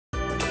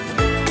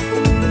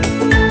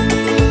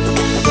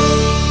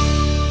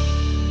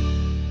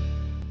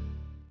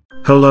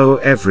Hello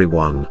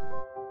everyone.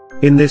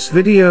 In this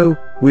video,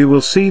 we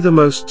will see the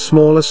most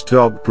smallest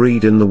dog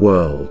breed in the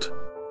world,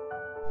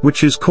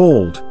 which is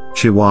called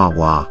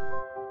Chihuahua.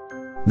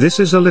 This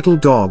is a little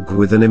dog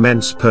with an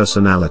immense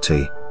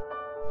personality.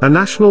 A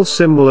national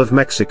symbol of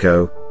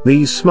Mexico,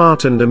 these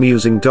smart and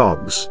amusing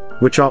dogs,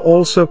 which are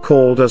also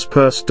called as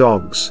purse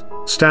dogs,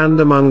 stand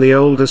among the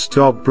oldest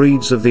dog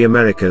breeds of the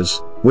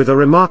Americas, with a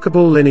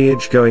remarkable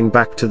lineage going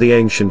back to the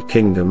ancient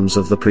kingdoms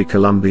of the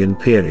pre-Columbian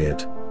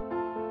period.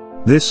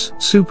 This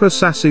super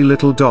sassy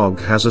little dog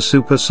has a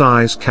super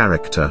size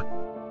character.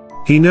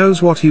 He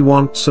knows what he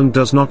wants and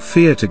does not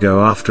fear to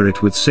go after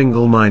it with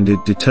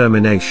single-minded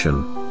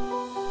determination.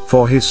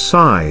 For his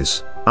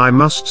size, I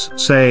must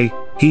say,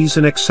 he's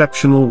an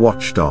exceptional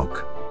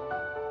watchdog.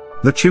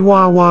 The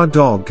Chihuahua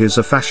dog is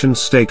a fashion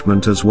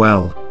statement as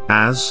well,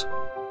 as,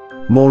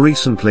 more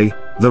recently,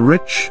 the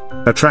rich,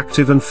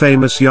 attractive and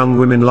famous young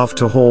women love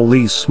to haul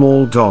these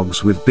small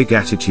dogs with big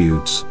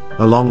attitudes,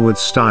 along with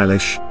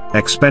stylish,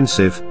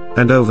 expensive,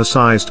 and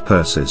oversized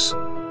purses.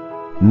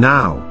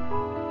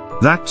 Now,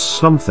 that's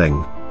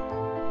something,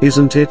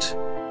 isn't it?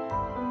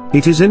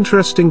 It is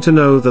interesting to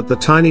know that the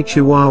tiny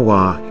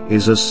Chihuahua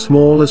is as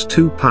small as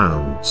 2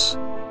 pounds.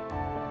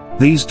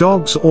 These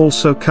dogs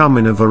also come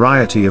in a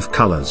variety of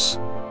colors.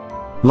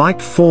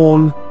 Light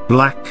fawn,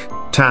 black,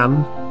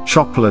 tan,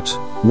 chocolate,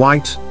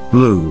 white,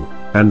 blue,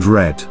 and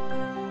red.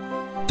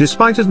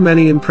 Despite of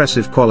many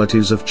impressive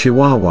qualities of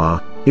Chihuahua,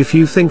 if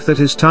you think that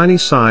his tiny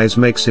size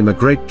makes him a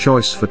great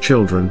choice for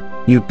children,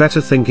 you'd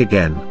better think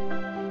again.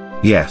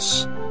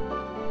 Yes,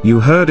 you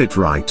heard it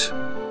right.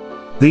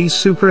 These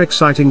super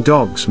exciting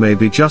dogs may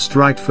be just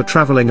right for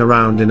traveling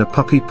around in a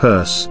puppy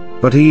purse,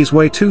 but he is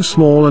way too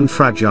small and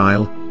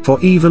fragile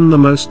for even the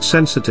most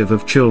sensitive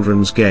of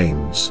children's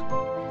games.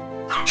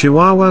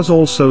 Chihuahuas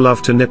also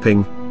love to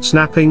nipping,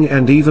 snapping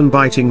and even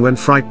biting when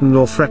frightened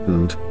or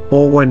threatened,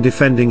 or when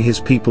defending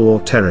his people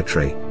or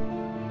territory.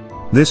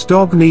 This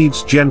dog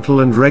needs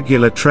gentle and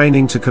regular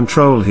training to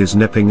control his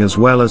nipping as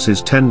well as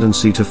his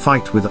tendency to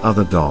fight with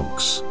other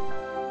dogs.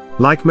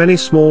 Like many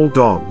small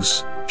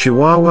dogs,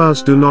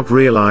 Chihuahuas do not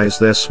realize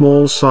their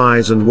small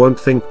size and won't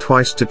think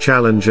twice to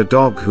challenge a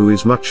dog who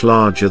is much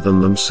larger than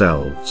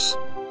themselves.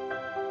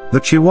 The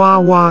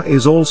Chihuahua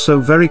is also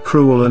very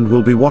cruel and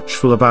will be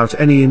watchful about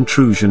any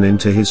intrusion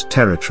into his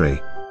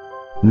territory.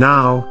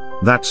 Now,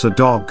 that's a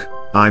dog,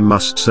 I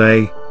must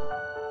say.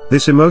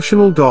 This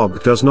emotional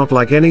dog does not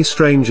like any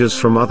strangers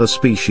from other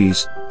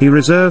species, he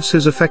reserves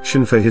his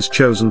affection for his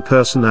chosen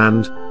person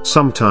and,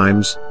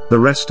 sometimes, the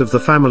rest of the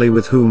family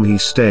with whom he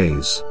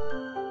stays.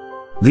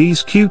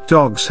 These cute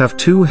dogs have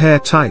 2 hair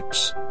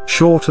types,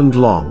 short and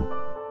long.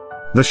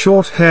 The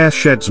short hair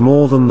sheds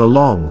more than the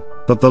long,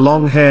 but the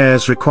long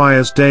hairs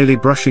requires daily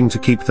brushing to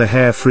keep the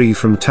hair free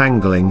from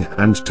tangling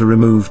and to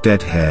remove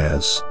dead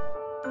hairs.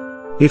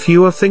 If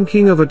you are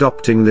thinking of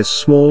adopting this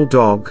small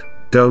dog,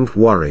 don't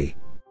worry.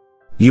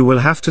 You will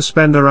have to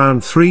spend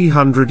around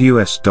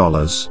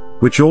 $300,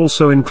 which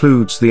also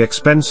includes the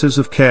expenses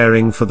of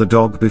caring for the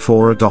dog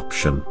before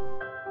adoption.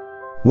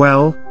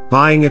 Well,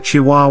 buying a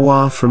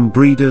Chihuahua from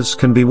breeders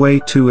can be way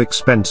too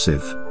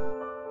expensive.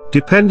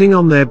 Depending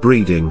on their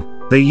breeding,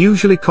 they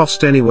usually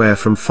cost anywhere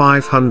from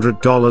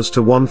 $500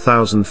 to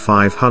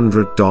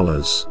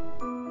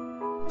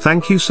 $1,500.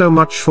 Thank you so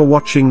much for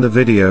watching the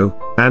video,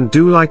 and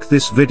do like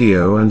this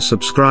video and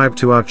subscribe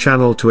to our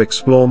channel to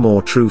explore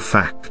more true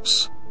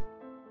facts.